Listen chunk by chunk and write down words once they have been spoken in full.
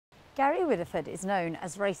Gary Witheford is known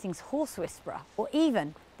as racing's horse whisperer, or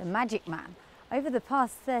even the magic man. Over the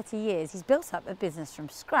past 30 years, he's built up a business from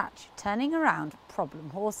scratch, turning around problem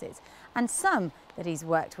horses. And some that he's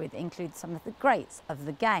worked with include some of the greats of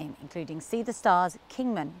the game, including See the Stars,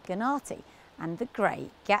 Kingman, Ganati, and the Grey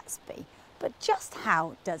Gatsby. But just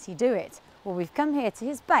how does he do it? Well, we've come here to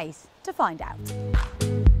his base to find out.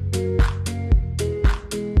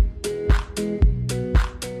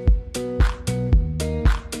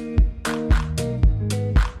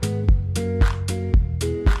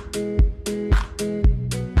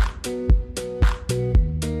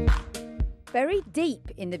 Very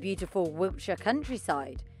deep in the beautiful Wiltshire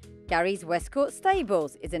countryside, Gary's Westcourt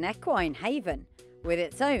Stables is an equine haven with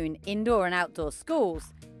its own indoor and outdoor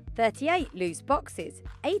schools, 38 loose boxes,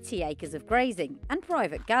 80 acres of grazing and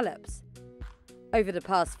private gallops. Over the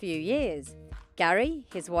past few years, Gary,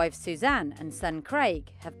 his wife Suzanne and son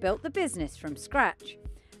Craig have built the business from scratch,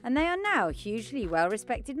 and they are now hugely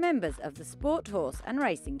well-respected members of the sport horse and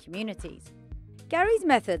racing communities. Gary's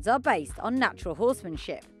methods are based on natural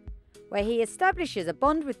horsemanship, where he establishes a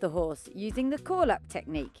bond with the horse using the call-up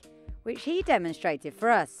technique, which he demonstrated for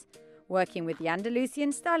us, working with the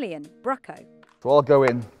Andalusian stallion, Brucco. So I'll go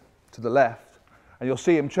in to the left, and you'll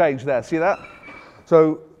see him change there. See that?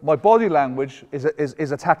 So my body language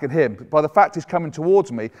is attacking him. By the fact he's coming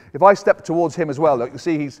towards me, if I step towards him as well, look, you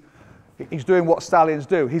see he's doing what stallions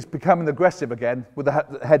do. He's becoming aggressive again with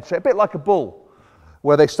the head shape, a bit like a bull,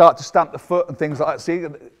 where they start to stamp the foot and things like that. See,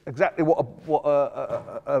 exactly what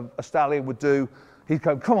a stallion would do. He'd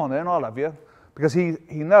go, come on then, I'll have you. Because he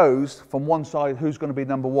knows from one side who's going to be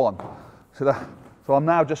number one. So I'm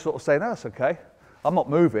now just sort of saying, that's okay. I'm not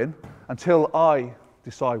moving until I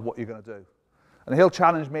decide what you're going to do. And he'll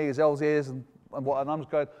challenge me as old as he is, and I'm just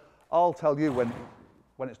going, I'll tell you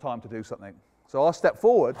when it's time to do something. So I'll step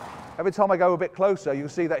forward. Every time I go a bit closer, you'll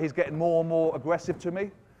see that he's getting more and more aggressive to me.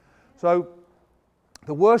 So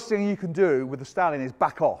the worst thing you can do with the stallion is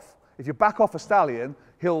back off. If you back off a stallion,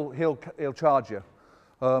 he'll charge you,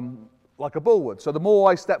 like a bull would. So the more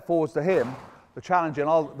I step forwards to him,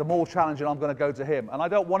 the more challenging I'm going to go to him. And I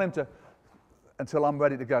don't want him to until I'm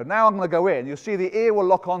ready to go. Now I'm going to go in. You'll see the ear will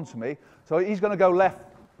lock onto me. So he's going to go left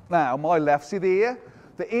now, my left. See the ear?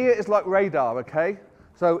 The ear is like radar, okay?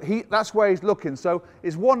 So that's where he's looking. So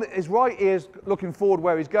his right ear's looking forward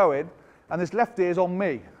where he's going, and his left ear's on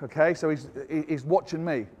me, okay? So he's watching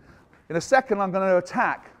me. In a second, I'm going to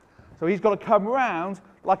attack. So he's got to come round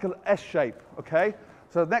like an S shape, okay?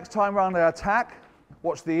 So next time round I attack,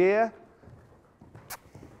 watch the ear.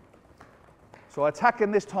 So I attack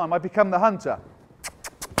him this time, I become the hunter.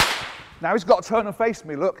 Now he's got to turn and face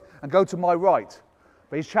me, look, and go to my right.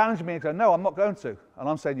 But he's challenging me and going, no, I'm not going to. And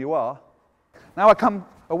I'm saying, you are. Now I come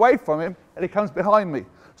away from him, and he comes behind me.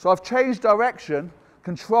 So I've changed direction,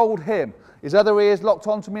 controlled him. His other ear's locked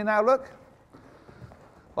onto me now, look.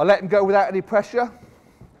 I let him go without any pressure,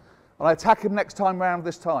 and I attack him next time round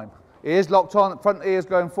this time. Ears locked on, front ears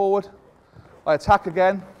going forward. I attack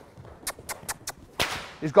again.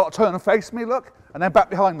 He's got to turn and face me, look, and then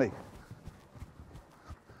back behind me.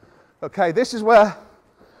 Okay, this is where,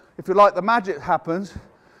 if you like, the magic happens.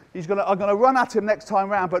 I'm going to run at him next time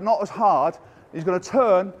round, but not as hard. He's going to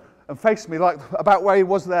turn and face me like about where he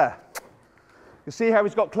was there. You see how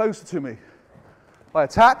he's got closer to me? I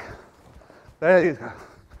attack. There you go.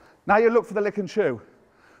 Now you look for the lick and chew,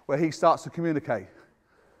 where he starts to communicate.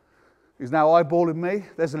 He's now eyeballing me.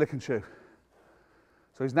 There's the lick and chew.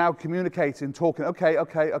 So he's now communicating, talking, okay,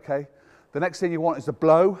 okay, okay. The next thing you want is the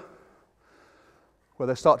blow, where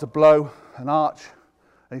they start to blow an arch,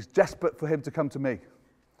 and he's desperate for him to come to me. And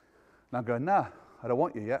I'm going, nah, I don't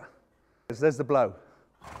want you yet. There's the blow.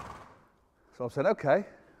 So I'm saying, okay,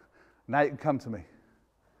 now you can come to me.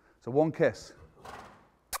 So one kiss.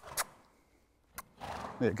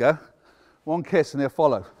 There you go. One kiss and he'll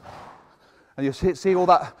follow. And you see all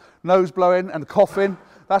that nose blowing and coughing.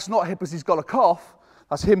 That's not him because he's got a cough.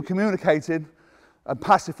 That's him communicating and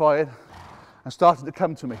pacifying and starting to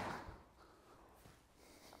come to me.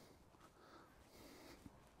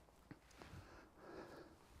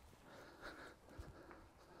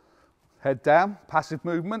 Head down, passive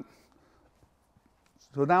movement.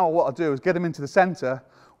 So now what I do is get him into the centre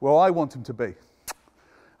where I want him to be.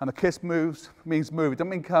 And the kiss means move. It doesn't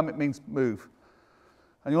mean come, it means move.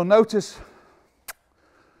 And you'll notice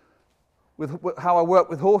with how I work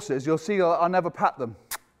with horses, you'll see I never pat them.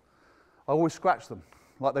 I always scratch them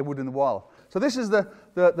like they would in the wild. So this is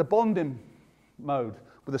the bonding mode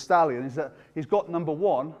with the stallion, is that he's got number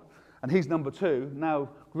one and he's number two, now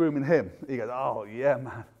grooming him. He goes, oh yeah,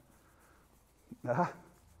 man.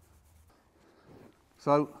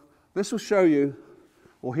 So this will show you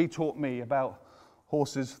or he taught me about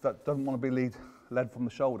horses that don't want to be led from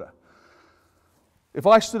the shoulder. If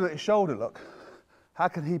I stood at his shoulder, look, how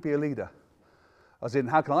can he be a leader? As in,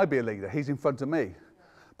 how can I be a leader? He's in front of me.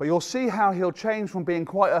 But you'll see how he'll change from being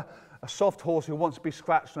quite a soft horse who wants to be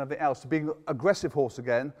scratched and everything else to being an aggressive horse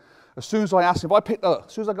again. As soon as I ask him,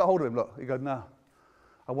 as soon as I got hold of him, look, he goes, no,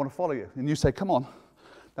 I want to follow you. And you say, come on.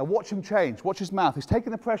 Now watch him change, watch his mouth. He's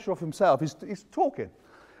taking the pressure off himself. He's talking.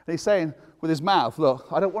 And he's saying with his mouth, look,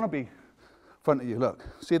 I don't want to be in front of you, look.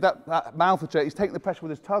 See that mouth, he's taking the pressure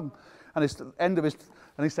with his tongue and his end of his,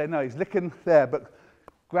 and he's saying, no, he's licking there, but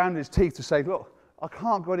grounding his teeth to say, look, I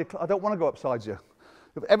can't go any, I don't want to go upside you.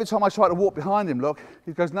 Every time I try to walk behind him, look,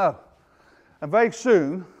 he goes, no. And very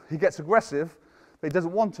soon, he gets aggressive, but he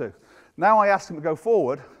doesn't want to. Now I ask him to go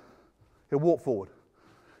forward, he'll walk forward.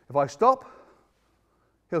 If I stop,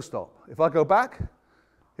 he'll stop. If I go back,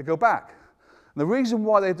 he'll go back. And the reason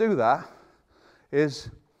why they do that is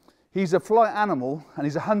he's a flight animal and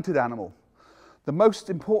he's a hunted animal. The most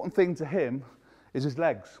important thing to him is his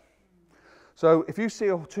legs. So if you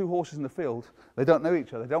see two horses in the field, they don't know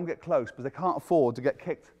each other, they don't get close, but they can't afford to get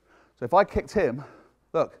kicked. So if I kicked him,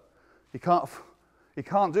 look, he can't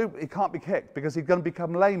be kicked because he's going to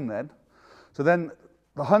become lame then. So then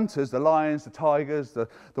the hunters, the lions, the tigers, the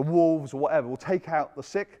wolves or whatever, will take out the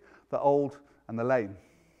sick, the old and the lame.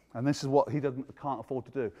 And this is what he can't afford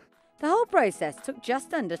to do. The whole process took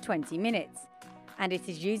just under 20 minutes. And it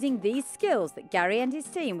is using these skills that Gary and his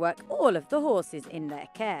team work all of the horses in their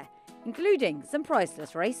care, including some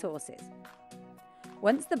priceless racehorses.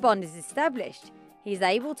 Once the bond is established, he is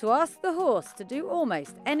able to ask the horse to do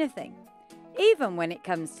almost anything, even when it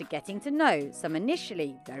comes to getting to know some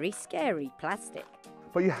initially very scary plastic.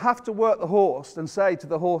 But you have to work the horse and say to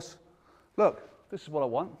the horse, look, this is what I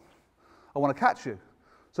want. I want to catch you.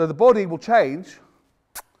 So the body will change,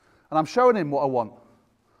 and I'm showing him what I want.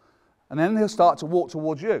 And then he'll start to walk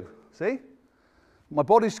towards you. See? My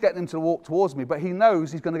body's getting him to walk towards me, but he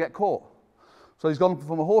knows he's going to get caught. So he's gone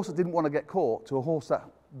from a horse that didn't want to get caught to a horse that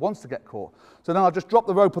wants to get caught. So then I'll just drop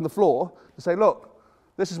the rope on the floor to say, look,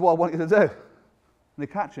 this is what I want you to do. And they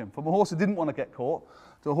catch him. From a horse that didn't want to get caught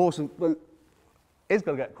to a horse that is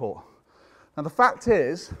going to get caught. Now the fact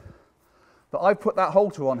is that I've put that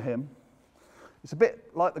halter on him. It's a bit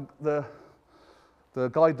like the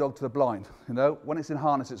guide dog to the blind, you know, when it's in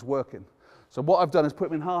harness, it's working. So what I've done is put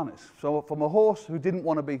him in harness. So from a horse who didn't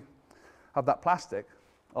want to have that plastic,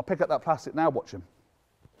 I'll pick up that plastic now, watch him.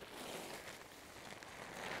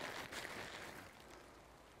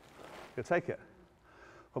 He'll take it.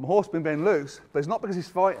 From a horse being loose, but it's not because he's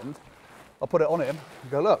frightened, I'll put it on him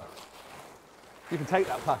and go, look, you can take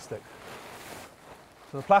that plastic.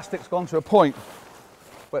 So the plastic's gone to a point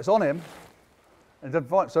where it's on him, and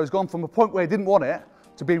so he's gone from a point where he didn't want it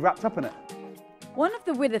to being wrapped up in it. One of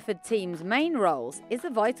the Witheford team's main roles is the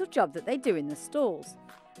vital job that they do in the stalls,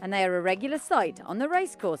 and they are a regular sight on the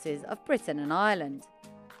racecourses of Britain and Ireland.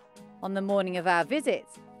 On the morning of our visit,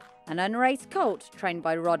 an unraced colt trained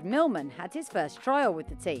by Rod Millman had his first trial with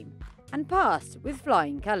the team and passed with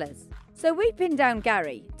flying colours. So we pinned down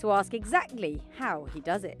Gary to ask exactly how he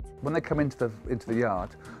does it. When they come into the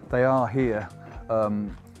yard, they are here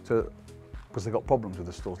because they've got problems with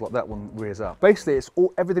the stalls, like that one rears up. Basically,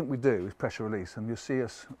 everything we do is pressure release, and you'll see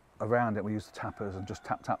us around it. We use the tappers and just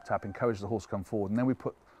tap, tap, tap, encourage the horse to come forward, and then we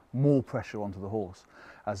put more pressure onto the horse.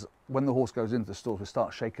 As when the horse goes into the stalls, we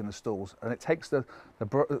start shaking the stalls, and it takes the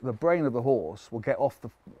brain of the horse will get off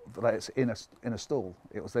that it's in a stall.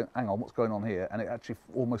 It will say, hang on, what's going on here? And it actually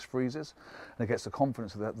almost freezes, and it gets the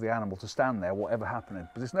confidence of the animal to stand there, whatever happening.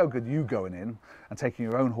 But it's no good you going in and taking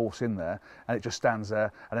your own horse in there, and it just stands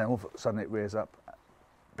there, and then all of a sudden it rears up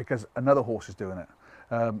because another horse is doing it.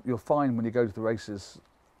 You'll find when you go to the races,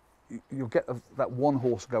 you'll get that one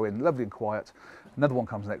horse go in, lovely and quiet, another one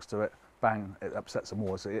comes next to it, bang, it upsets them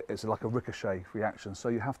more. It's like a ricochet reaction. So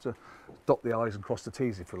you have to dot the I's and cross the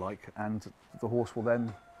T's, if you like, and the horse will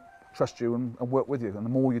then trust you and work with you. And the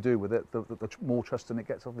more you do with it, the more trusting it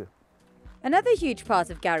gets of you. Another huge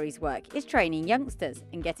part of Gary's work is training youngsters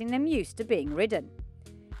and getting them used to being ridden.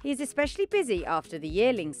 He is especially busy after the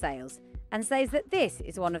yearling sales and says that this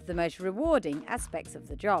is one of the most rewarding aspects of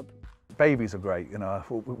the job. Babies are great, you know.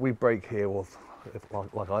 We break here, or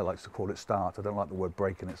like I like to call it, start. I don't like the word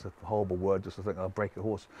breaking. It's a horrible word just to think, I'll break a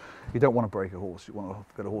horse. You don't want to break a horse. You want to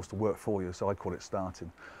get a horse to work for you, so I call it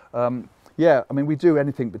starting. Yeah, I mean, we do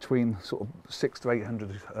anything between sort of 600 to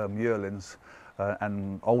 800 yearlings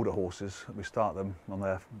and older horses. We start them on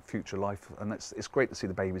their future life, and it's great to see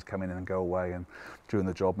the babies come in and go away and doing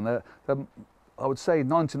the job. And I would say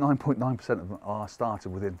 99.9% of them are started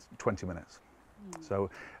within 20 minutes. So,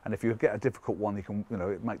 and if you get a difficult one, you can,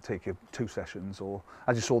 it might take you 2 sessions, or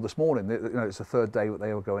as you saw this morning, it's the 3rd day that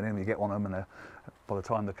they were going in. You get on them, and by the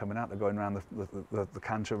time they're coming out, they're going around the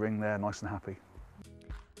canter ring there, nice and happy.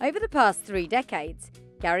 Over the past 3 decades,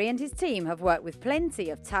 Gary and his team have worked with plenty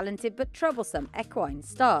of talented but troublesome equine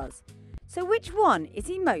stars. So which one is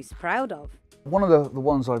he most proud of? One of the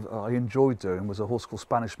ones I enjoyed doing was a horse called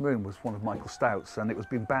Spanish Moon, was one of Michael Stout's, and it was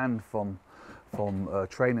being banned from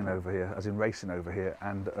training over here, as in racing over here,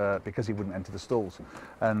 and because he wouldn't enter the stalls.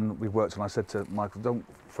 And we worked, and I said to Michael, don't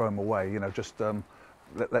throw him away, just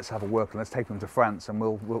let's have a work and let's take him to France, and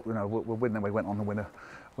we'll win. Then we went on to win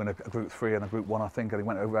a Group 3 and a Group 1, I think, and he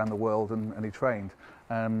went around the world and he trained,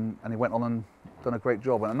 and he went on and done a great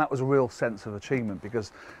job, and that was a real sense of achievement,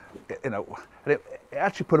 because it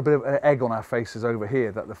actually put a bit of an egg on our faces over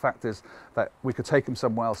here, that the fact is that we could take him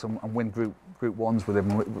somewhere else and win Group 1s with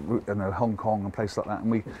him in Hong Kong and places like that,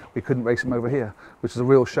 and we couldn't race him over here, which is a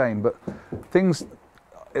real shame. But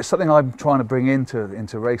it's something I'm trying to bring into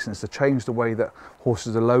racing, is to change the way that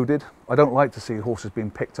horses are loaded. I don't like to see horses being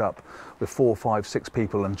picked up with 4, 5, 6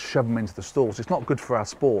 people and shove them into the stalls. It's not good for our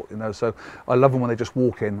sport, So I love them when they just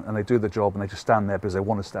walk in and they do the job and they just stand there because they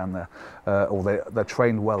want to stand there, or they're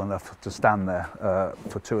trained well enough to stand there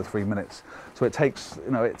for 2 or 3 minutes. So it takes,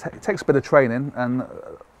 it takes a bit of training, and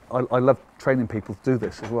I love training people to do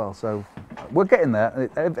this as well. So we're getting there.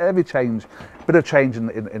 Every bit of change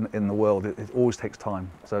in the world, it always takes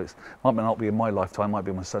time. So it might not be in my lifetime, might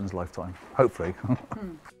be in my son's lifetime, hopefully.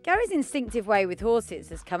 Gary's instinctive way with horses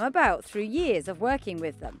has come about through years of working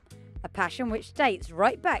with them, a passion which dates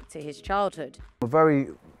right back to his childhood. From a very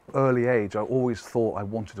early age, I always thought I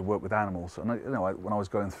wanted to work with animals. And when I was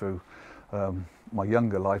going through my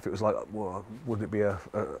younger life, it was like, well, would it be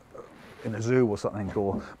in a zoo or something,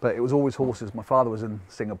 but it was always horses. My father was in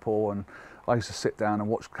Singapore, and I used to sit down and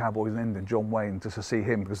watch Cowboys in India, John Wayne, just to see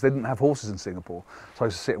him, because they didn't have horses in Singapore. So I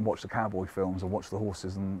used to sit and watch the cowboy films and watch the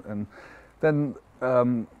horses, and then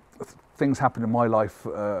things happened in my life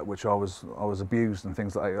which I was abused and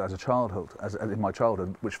things like that as in my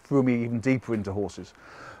childhood, which threw me even deeper into horses.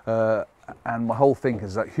 And my whole thing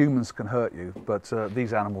is that humans can hurt you, but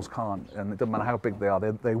these animals can't, and it doesn't matter how big they are.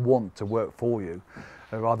 They want to work for you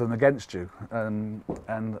rather than against you, and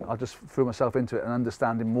I just threw myself into it and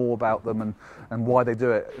understanding more about them and why they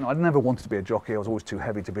do it. I never wanted to be a jockey. I was always too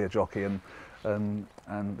heavy to be a jockey, and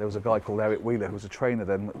there was a guy called Eric Wheeler who was a trainer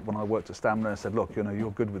then when I worked at Stamina, and said, look,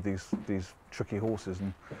 you're good with these tricky horses,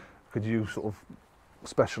 and could you sort of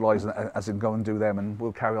specialise as in go and do them, and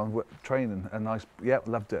we'll carry on training. And I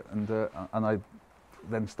loved it, and I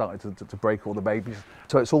then started to break all the babies.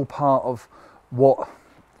 So it's all part of what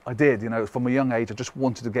I did, from a young age. I just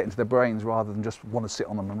wanted to get into their brains rather than just want to sit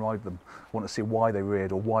on them and ride them. I want to see why they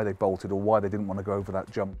reared, or why they bolted, or why they didn't want to go over that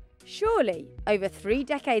jump. Surely, over 3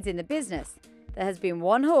 decades in the business, there has been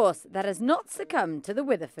one horse that has not succumbed to the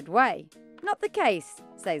Witheford way. Not the case,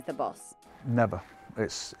 says the boss. Never.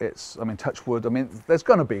 I mean, touch wood. I mean, there's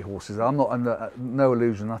going to be horses. I'm not under no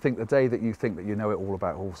illusion. I think the day that you think that you know it all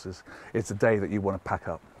about horses, it's the day that you want to pack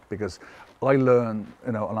up, because I learn,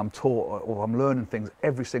 and I'm taught, or I'm learning things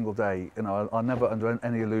every single day. I'm never under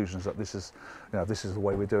any illusions that this is the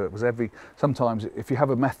way we do it. Because sometimes if you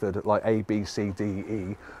have a method like A, B, C, D,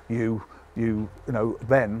 E,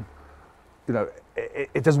 then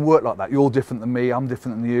it doesn't work like that. You're different than me, I'm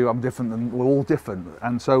different than you, we're all different.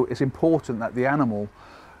 And so it's important that the animal,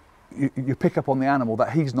 you pick up on the animal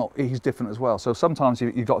that he's different as well. So sometimes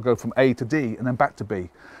you've got to go from A to D and then back to B,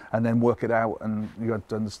 and then work it out, and you have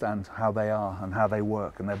to understand how they are and how they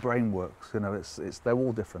work and their brain works. They're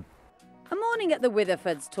all different. A morning at the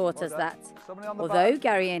Witherfords taught us that, although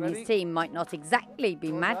Gary and his team might not exactly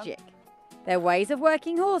be magic, their ways of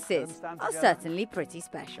working horses are certainly pretty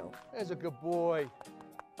special. There's a good boy.